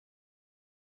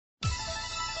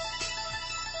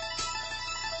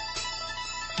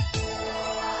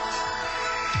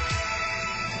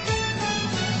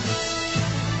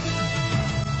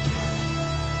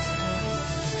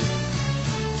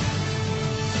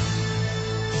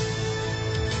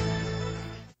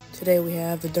Today we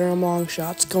have the Durham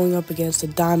Longshots going up against the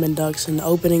Diamond Ducks in the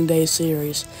opening day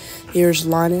series. Here's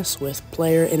Linus with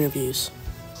player interviews.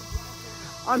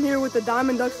 I'm here with the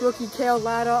Diamond Ducks rookie Kale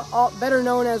Latta, better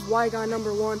known as White Guy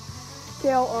number 1.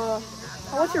 Kale,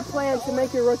 what's your plan to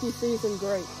make your rookie season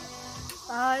great?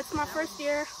 It's my first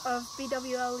year of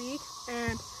BWL League,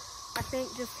 and I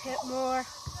think just hit more,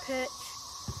 pitch,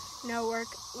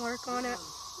 work on it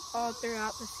all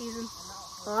throughout the season.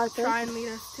 Try and lead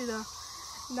us to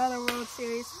another World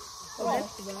Series. Back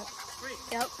to back.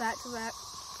 Yep, back to back.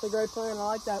 It's a great plan. I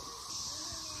like that.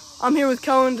 I'm here with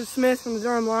Cohen Smith from the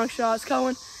Durham Longshots.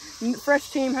 Cohen, fresh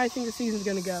team, how do you think the season's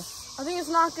going to go? I think it's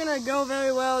not going to go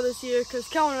very well this year because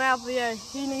Kellen Appley,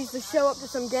 he needs to show up to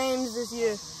some games this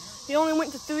year. He only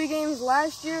went to 3 games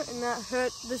last year, and that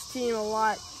hurt this team a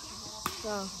lot.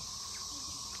 So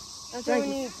that's what we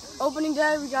need. Opening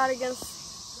day, we got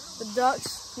against the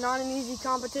Ducks. Not an easy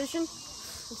competition.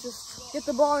 Let's just get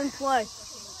the ball in play.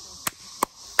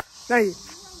 Thank you.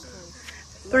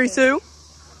 3-2.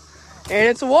 And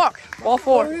it's a walk. Ball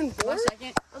 4. 1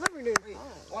 second. I thought we were doing.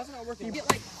 Why is it not working?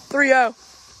 3-0.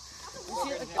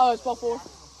 Oh, it's ball 4.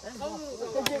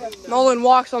 Nolan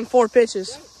walks on 4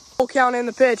 pitches. Full count in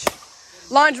the pitch.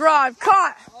 Line drive.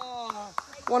 Caught.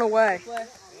 1 away.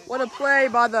 What a play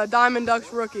by the Diamond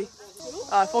Ducks rookie.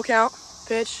 Full count.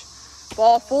 Pitch.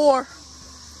 Ball 4.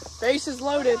 Bases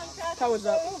loaded. Toe is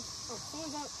up.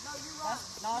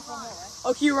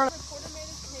 Oh, cue run.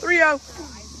 3-0.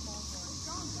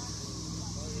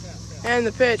 And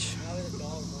the pitch.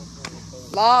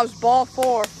 Lobs ball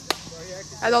 4.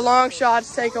 And the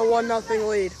Longshots take a 1-0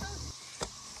 lead.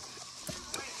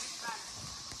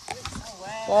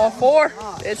 Ball 4.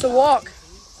 It's a walk.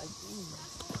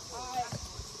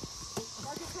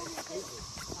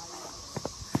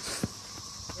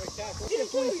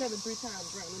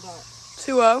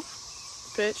 2-0.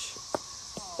 Pitch.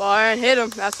 Ball and hit him.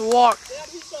 That's a walk.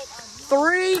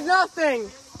 3-0.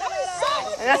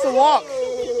 And that's a walk.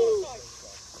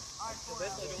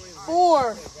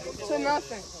 4-0.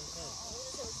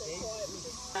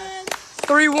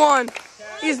 3-1.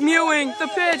 He's mewing the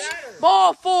pitch.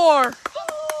 Ball 4. 5-0.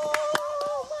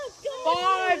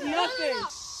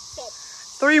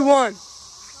 3-1.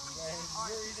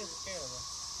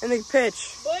 And the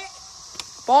pitch.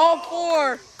 Ball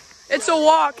 4. It's a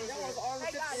walk.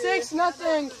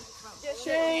 6-0.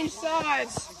 Change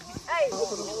sides.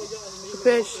 The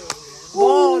pitch.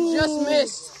 Ball just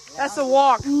missed. That's a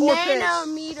walk. 4 pitch.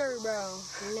 Nanometer, bro.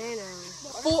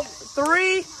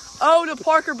 3-0 to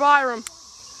Parker Byram.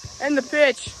 And the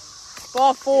pitch.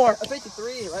 Ball 4. I picked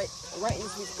 3, right?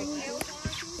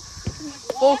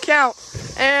 Full count.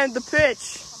 And the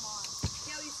pitch.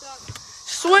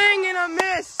 Swing and a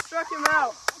miss. Struck him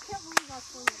out.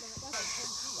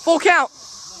 Full count.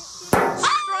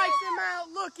 Strikes him out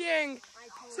looking.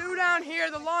 2 down here.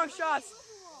 The Longshots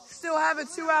still have a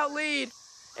 2-out lead.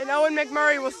 And Owen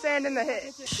McMurray will stand in the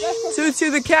hit.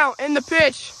 2-2 the count. In the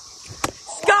pitch.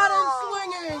 Got him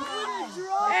swinging.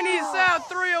 And he's out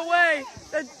 3 away.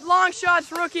 The Longshots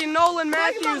rookie Nolan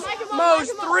Matthews mows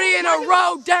 3 in a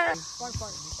row down.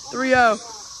 3-0.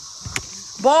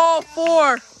 Ball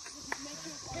 4.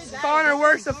 Connor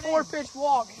works a 4-pitch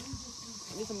walk.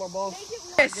 Need some more balls.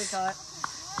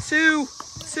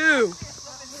 2-2.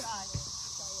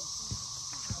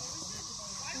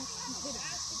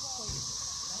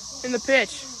 In the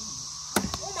pitch.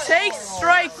 Takes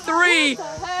strike 3.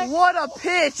 What a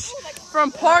pitch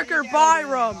from Parker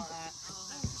Byram.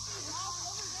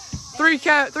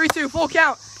 3-2, full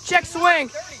count. Check swing.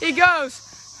 He goes.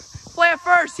 Play at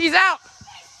first. He's out.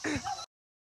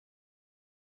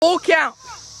 Full count.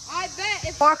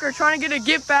 Parker trying to get a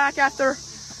get back after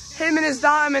him and his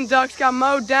Diamond Ducks got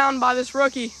mowed down by this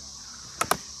rookie.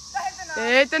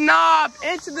 They hit the knob.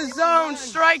 Into the zone.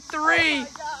 Strike 3.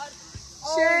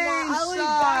 Change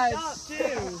sides.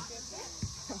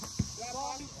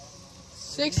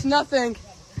 6-0.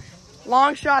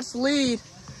 Longshots lead.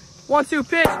 1-2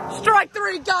 pitch. Strike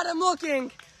 3. Got him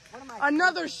looking.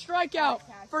 Another strikeout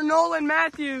for Nolan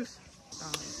Matthews.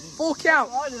 Full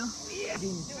count.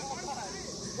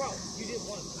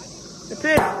 The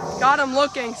pitch. Got him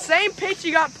looking. Same pitch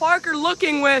you got Parker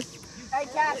looking with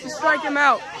to strike him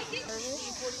out.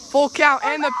 Full count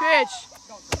and the pitch.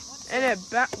 And it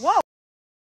whoa.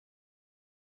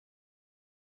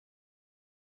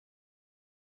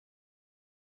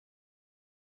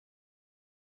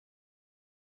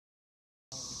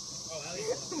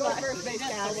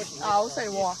 I'll say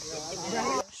walk.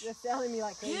 You're selling me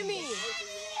like crazy. Give me.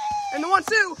 And the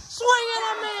 1-2. Swing and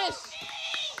a miss.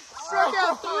 Struck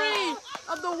out 3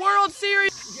 of the World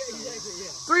Series.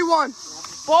 3-1.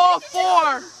 Ball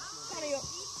 4.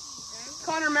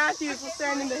 Connor Matthews will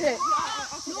stand in the hit.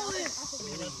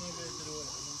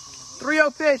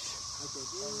 3-0 pitch.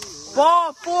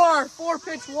 Ball 4,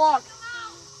 4-pitch walk.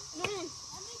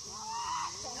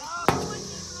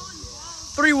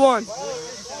 3-1.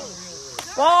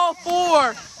 Ball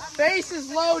 4, bases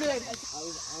loaded.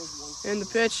 In the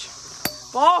pitch.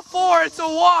 Ball 4, it's a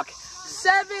walk.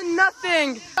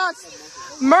 7-0.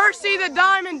 Mercy the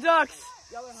Diamond Ducks.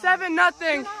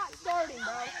 7-0.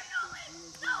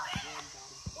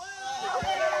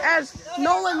 As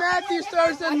Nolan Matthews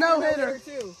throws the no-hitter.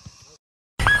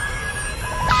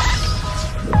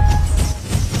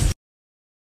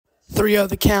 3-0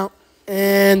 the count.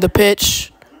 And the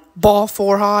pitch. Ball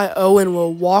 4 high. Owen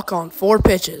will walk on 4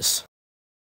 pitches.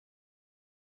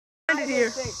 Here.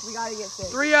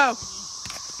 3-0.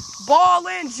 Ball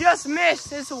in, just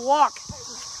missed. It's a walk.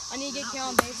 I need to get Cal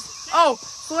on base. Oh,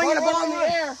 swinging the ball in the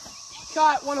air.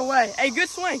 Caught one away. Hey, good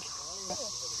swing.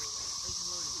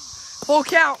 Full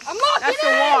count. That's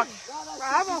the walk.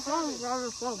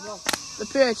 The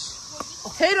pitch.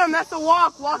 Hit him. That's the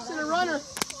walk. Walks in a runner.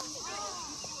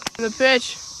 The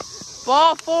pitch.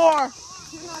 Ball 4.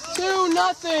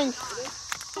 2-0.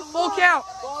 Full count.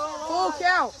 Full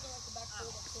count.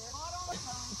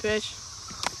 The pitch.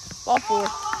 Ball 4.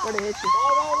 Where'd it hit you?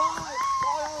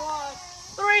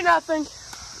 3-0.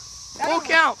 Full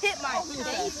count.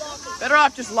 Better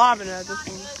off just lobbing it at this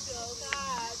point.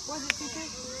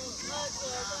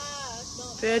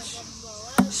 Pitch.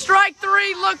 Strike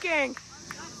 3 looking.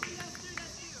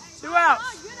 2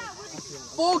 outs.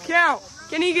 Full count.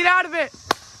 Can he get out of it?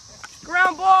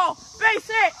 Ground ball. Base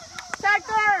hit. Tag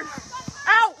third.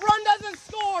 Out. Run doesn't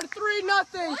score.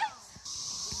 3-0.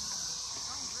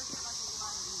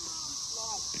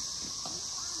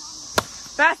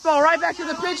 Fastball right back to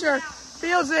the pitcher.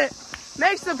 Feels it.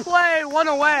 Makes the play. 1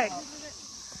 away.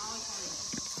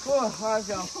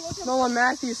 Nolan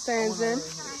Matthews stands in.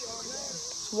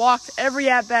 Walked every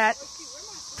at-bat.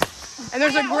 And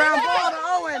there's a ground ball to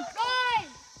Owen.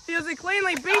 Feels it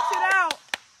cleanly. Beats it out.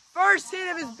 First hit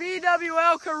of his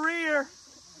BWL career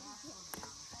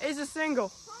is a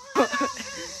single.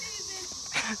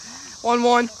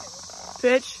 1-1.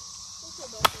 Pitch.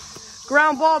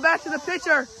 Ground ball back to the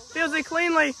pitcher. Feels it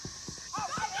cleanly.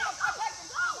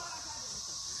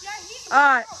 All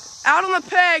right. Out on the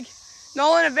peg.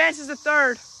 Nolan advances to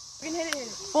third.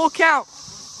 Full count.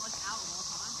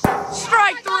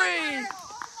 Strike 3.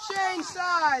 Change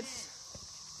sides.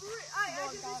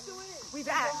 We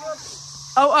back.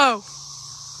 0-0.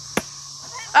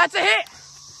 That's a hit.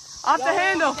 Off the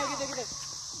handle.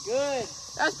 Good.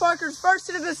 That's Parker's first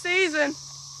hit of the season.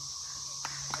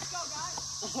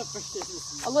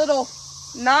 A little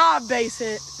knob base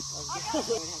hit.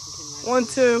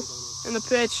 1-2 in the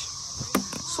pitch.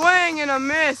 Swing and a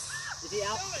miss.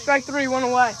 Strike 3, 1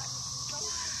 away.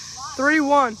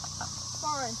 3-1.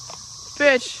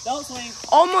 Pitch. Don't swing.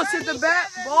 Almost hit the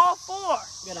bat. Ball 4.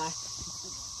 Good eye.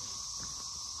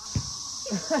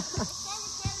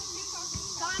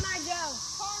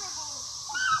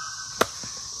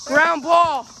 Ground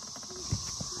ball.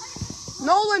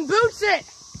 Nolan boots it.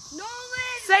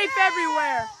 Safe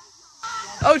everywhere.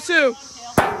 0-2.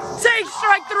 Take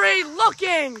strike 3.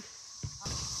 Looking.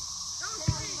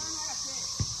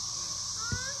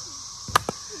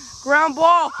 Ground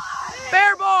ball.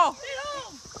 Fair ball.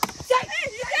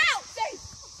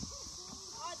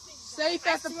 Safe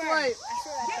at the plate.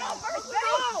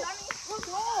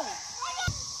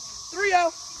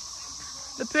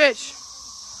 3-0. The pitch.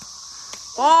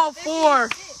 Ball 4.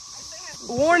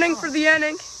 Warning for the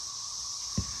inning.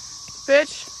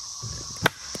 Pitch.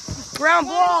 Ground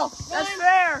ball. That's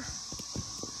fair.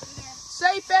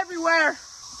 Safe everywhere.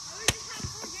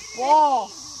 Ball.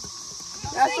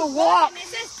 That's a walk.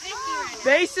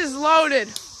 Bases loaded.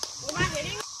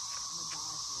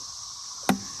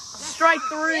 Strike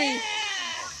 3.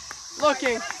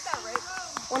 Looking.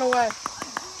 1 away.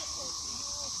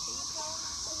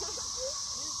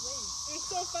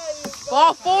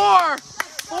 Ball 4.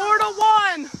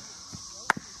 4-1.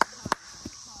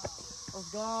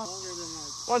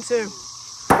 1-2.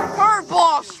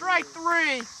 Curveball. Strike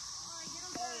 3.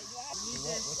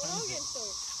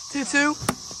 2-2.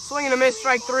 Swing and a miss.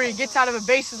 Strike 3. Gets out of a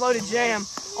bases loaded jam.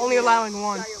 Only allowing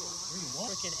 1.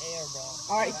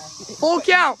 All right. Full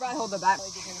count.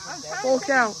 Full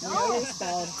count.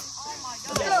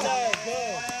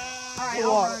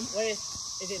 Wait,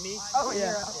 is it me? Oh,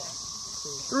 yeah.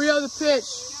 3-0 the pitch.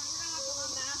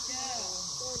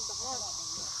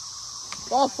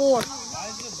 Ball 4.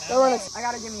 I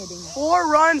gotta give me a ding. 4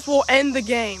 runs will end the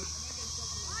game.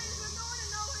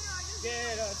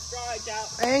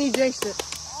 And he jinxed it.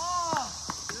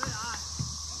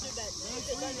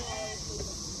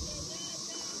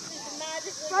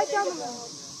 Right down the middle.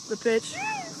 The pitch.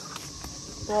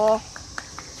 Ball.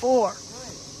 4.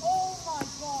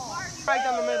 Right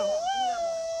down the middle.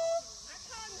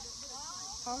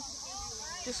 Huh?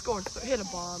 Just scored. Hit a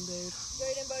bomb, dude.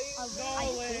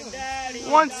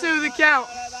 1-2 the count.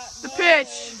 The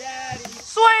pitch.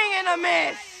 Swing and a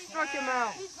miss. Struck him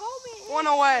out. 1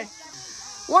 away.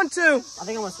 1-2. I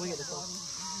think I'm gonna swing at this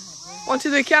one.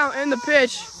 1-2 the count and the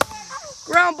pitch.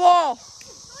 Ground ball.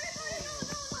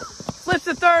 Flips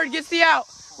to third, gets the out.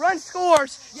 Run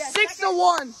scores.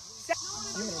 6-1.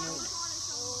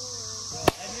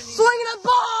 Swinging a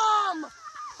bomb.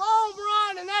 Home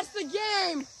run, and that's the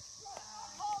game.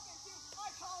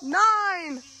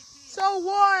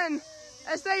 9-1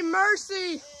 as they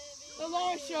mercy the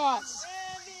Longshots.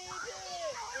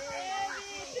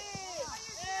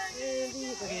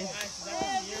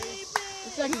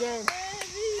 The second game.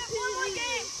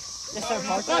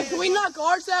 Can we knock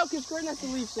ours out? Because Gordon has to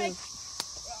leave soon.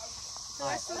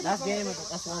 That's game.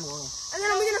 That's 1-1. And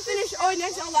then are we going to finish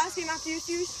next our last game after your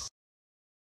series?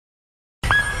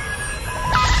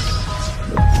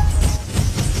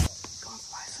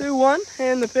 Two, 1,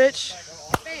 and the pitch.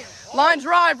 Line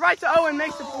drive right to Owen,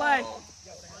 makes the play.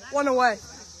 1 away.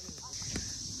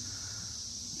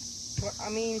 I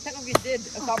mean, technically did.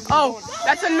 Oh,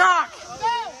 that's a knock.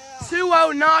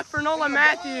 2-0 knock for Nolan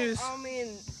Matthews. I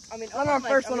mean, Run our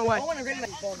first one away.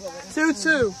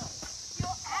 2-2.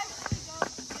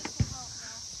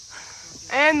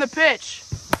 And the pitch.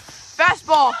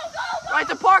 Fastball. Right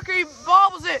to Parker, he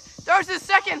bobbles it. Throws to the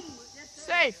second.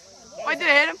 Safe. Wait, did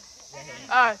it hit him?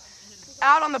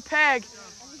 Out on the peg.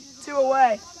 2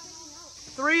 away.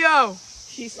 3-0.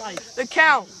 She's like The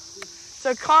count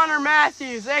to Connor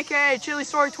Matthews, a.k.a. Chili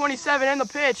Story 27, in the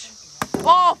pitch.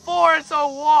 Ball 4, it's a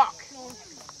walk.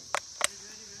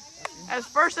 As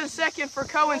first and second for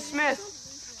Cohen Smith.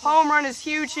 Home run is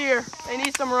huge here. They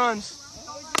need some runs.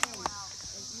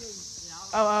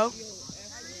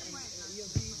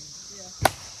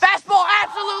 Fastball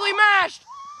absolutely mashed.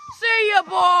 See ya,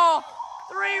 ball.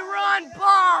 3-run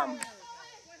bomb.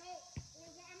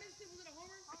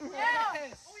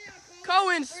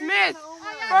 Cohen Smith,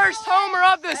 first homer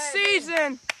of the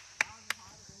season.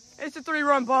 It's a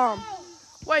 3-run bomb.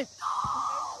 Wait.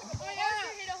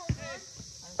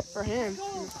 For him.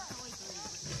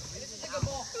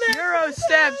 Euro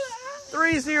steps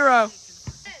 3-0.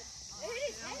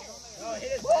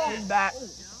 He's back.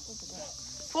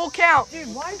 Full count.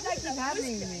 dude, why does that keep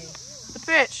happening to me? The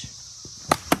pitch.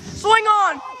 Swing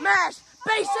on. Mash.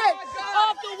 Base hit.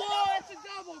 Off the wall. It's a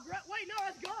double. Wait, no,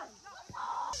 it's gone.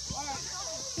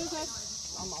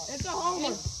 It's a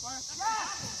homer. It's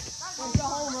a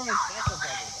home run.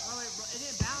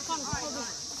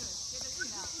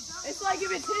 It's like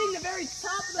if it's hitting the very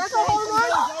top of the That's a home run.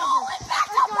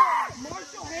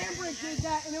 Marshall Hambrick did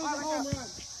that, and it was a home run.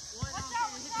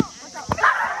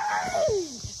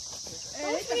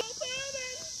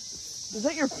 Is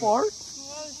that your fart?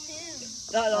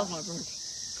 That was my bird.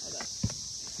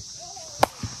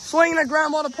 Swinging a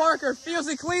ground ball to Parker. Feels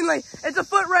it cleanly. It's a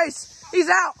foot race. He's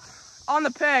out on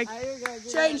the peg.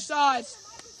 Change sides.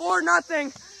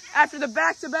 4-0 after the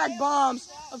back-to-back bombs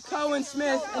of Cohen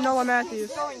Smith and Nolan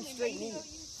Matthews.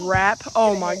 Wrap.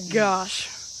 Oh my gosh.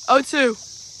 0-2.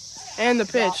 And the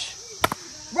pitch.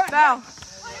 Foul.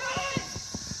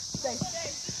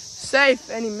 Safe.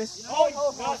 And he missed.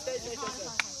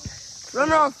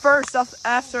 Runner on first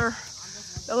after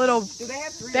a little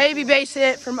baby base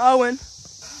hit from Owen.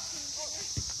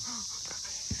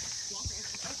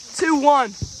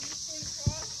 2-1.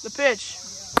 The pitch.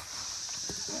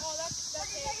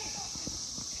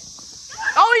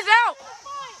 Oh, he's out.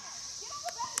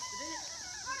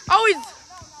 Oh, he's.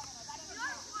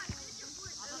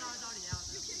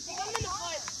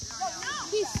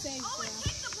 He's safe, bro.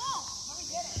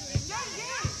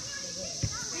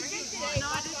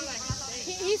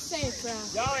 He's safe, bro.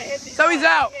 So he's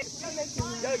out. Yo,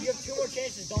 you have 2 more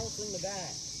chances. Don't swing the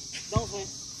bat. Don't swing.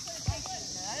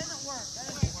 That doesn't work.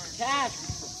 Cash.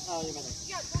 Oh, you're better.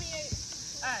 You got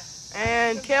 28.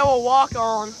 And Kale will walk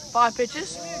on 5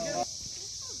 pitches.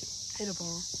 Hit a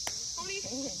ball.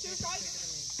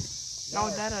 Not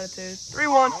with that attitude.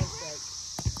 3-1.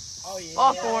 Oh, yeah.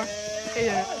 Ball 4. He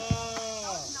did it.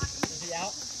 Is he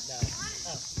out? No.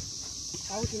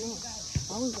 How would you know?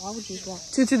 Why would you walk?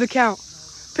 2-2 the count.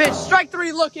 Pitch. Strike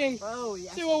 3 looking. Oh,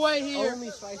 yeah. 2 away here.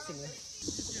 Only strikes to me.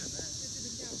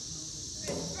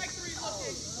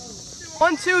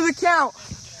 1-2 the count.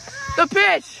 The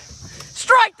pitch.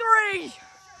 Strike 3.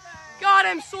 Got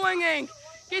him swinging.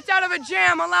 Gets out of a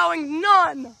jam, allowing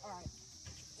none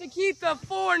to keep the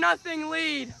 4-0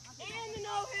 lead. And the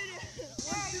no-hitter.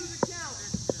 1-2 the count.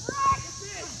 The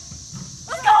pitch.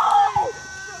 Let's go!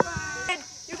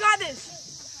 You got this.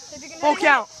 Full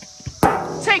count.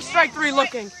 Take strike 3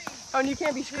 looking. Oh, and you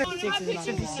can't be scripted.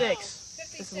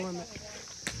 56. That's the limit.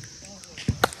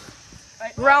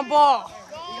 Ground ball.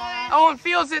 Owen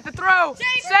fields it. The throw.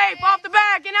 Safe. Off the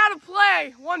back and out of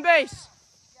play. 1 base.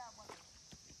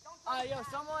 Yo,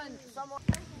 someone.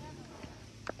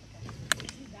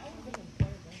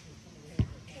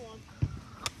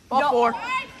 Ball 4.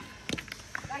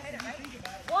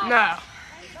 No.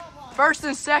 First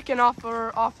and second off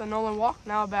the Nolan walk.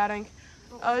 Now batting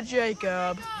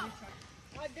Jacob.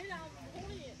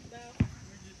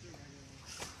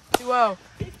 2-0.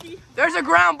 There's a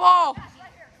ground ball.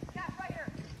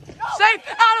 Safe.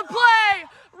 Out of play.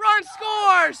 Run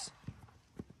scores.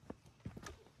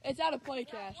 It's out of play,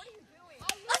 Cash.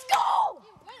 Let's go!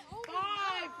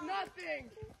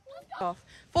 5-0.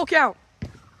 Full count.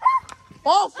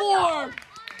 Ball 4. Oh,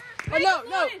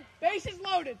 no. Bases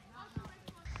loaded.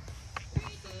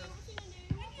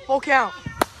 Full count.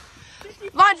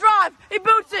 Line drive. He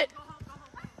boots it.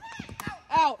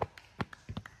 Out.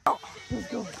 Let's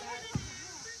go.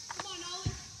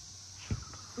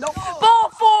 No. Ball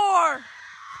 4.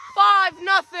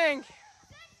 5-0.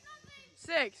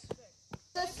 6.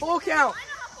 Full count.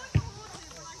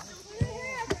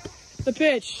 The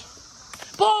pitch.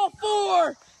 Ball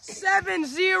 4.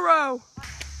 7-0.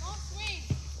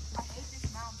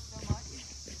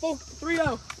 Full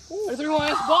 3-0.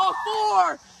 3-1. Ball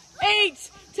 4.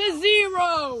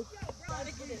 8-0.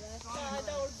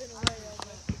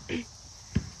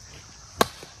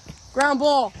 Ground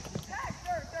ball.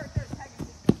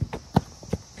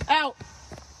 Out.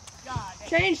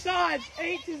 Change sides.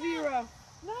 8-0.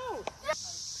 No.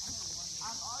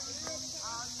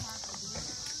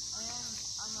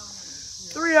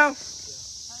 Three-0.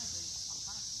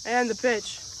 And the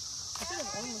pitch.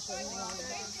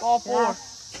 Ball 4.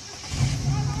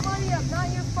 Funny up, not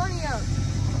your funny up.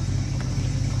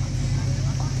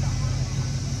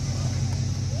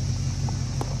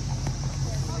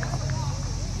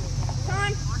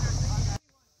 Time.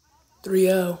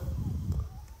 3-0.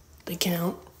 The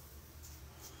count.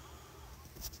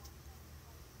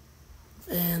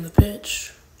 And the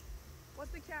pitch.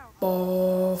 What's the count?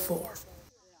 Ball 4.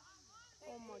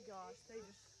 Oh my gosh, they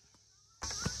just...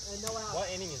 What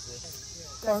inning is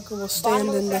this? Parker will stand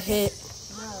in the hit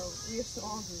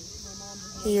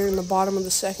here in the bottom of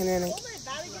the second inning.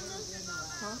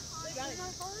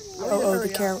 Oh, the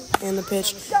count and the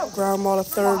pitch. Ground ball to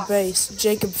third base.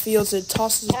 Jacob fields it,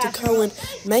 tosses it to Cohen,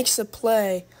 makes a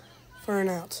play for an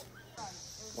out.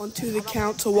 1-2 the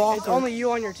count to Walker. It's only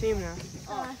you on your team now.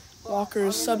 Walker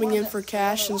is subbing in for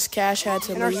Cash since Cash had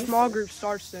to leave. And our small group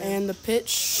starts there. And the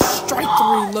pitch, strike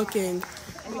 3 looking.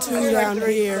 2 down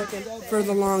here for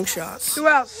the Longshots. 2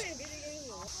 outs.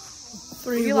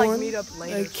 3-1. Meet up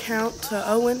later. The count to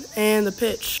Owen and the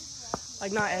pitch.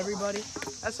 Like not everybody.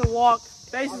 That's a walk.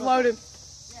 Bases loaded.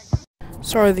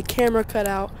 Sorry, the camera cut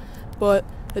out, but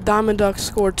the Diamond Ducks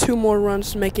scored 2 more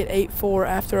runs to make it 8-4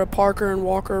 after a Parker and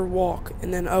Walker walk,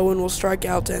 and then Owen will strike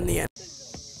out to end the end.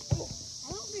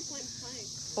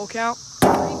 Full count.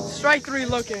 Strike 3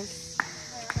 looking.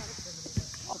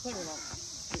 I'll play or not.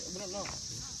 We don't know.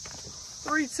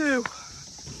 3-2.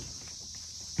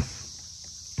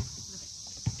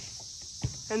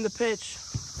 And the pitch.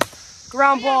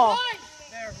 Ground ball.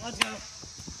 There, let's go.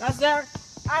 That's there.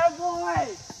 Out of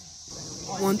play.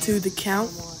 1-2 the count.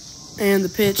 And the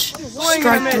pitch.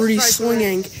 Strike 3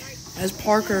 swinging as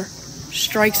Parker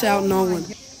strikes out Nolan.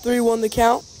 3-1 the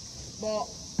count. Ball.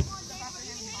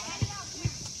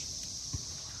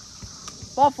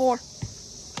 Ball 4.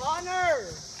 Connor,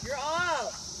 you're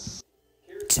up.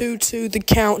 2-2 the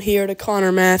count here to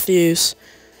Connor Matthews.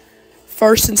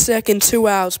 First and second, 2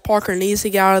 outs. Parker needs to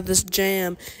get out of this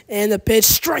jam. And the pitch,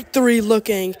 strike 3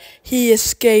 looking. He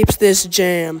escapes this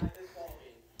jam.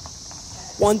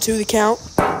 1-2 the count.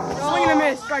 Swing and a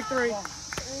miss, strike 3.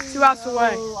 2 outs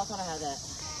away. Oh, I thought I had that.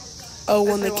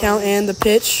 0-1 the count and the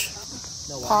pitch.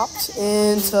 Popped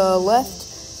into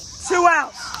left. 2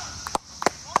 outs.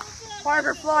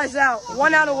 Parker flies out.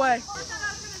 1 out away.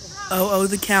 0-0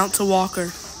 the count to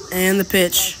Walker. And the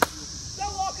pitch.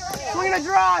 Swing and a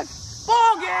drive.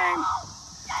 Ball game.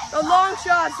 The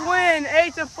Longshots win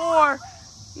 8-4.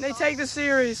 And they take the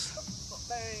series.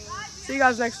 See you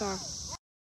guys next time.